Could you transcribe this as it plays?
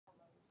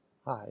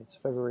Hi, it's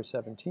February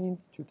 17th,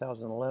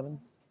 2011,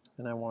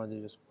 and I wanted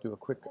to just do a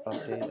quick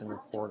update and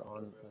report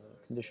on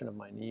the condition of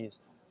my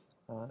knees.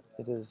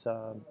 It is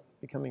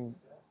becoming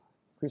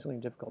increasingly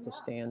difficult to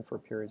stand for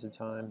periods of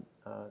time.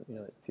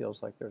 It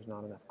feels like there's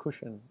not enough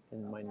cushion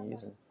in my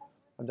knees, and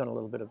I've done a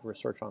little bit of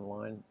research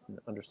online and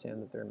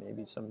understand that there may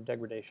be some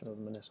degradation of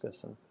the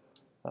meniscus, and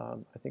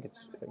I think it's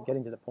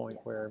getting to the point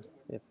where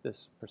if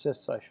this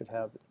persists, I should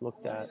have it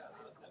looked at.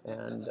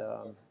 And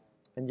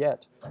and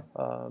yet,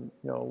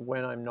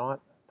 when I'm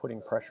not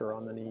putting pressure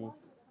on the knee,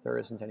 there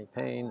isn't any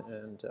pain.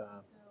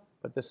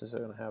 But this is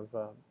going to have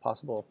a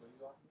possible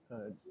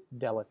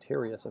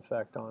deleterious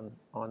effect on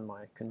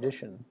my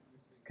conditioning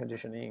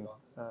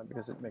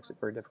because it makes it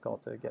very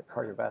difficult to get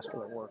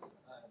cardiovascular work.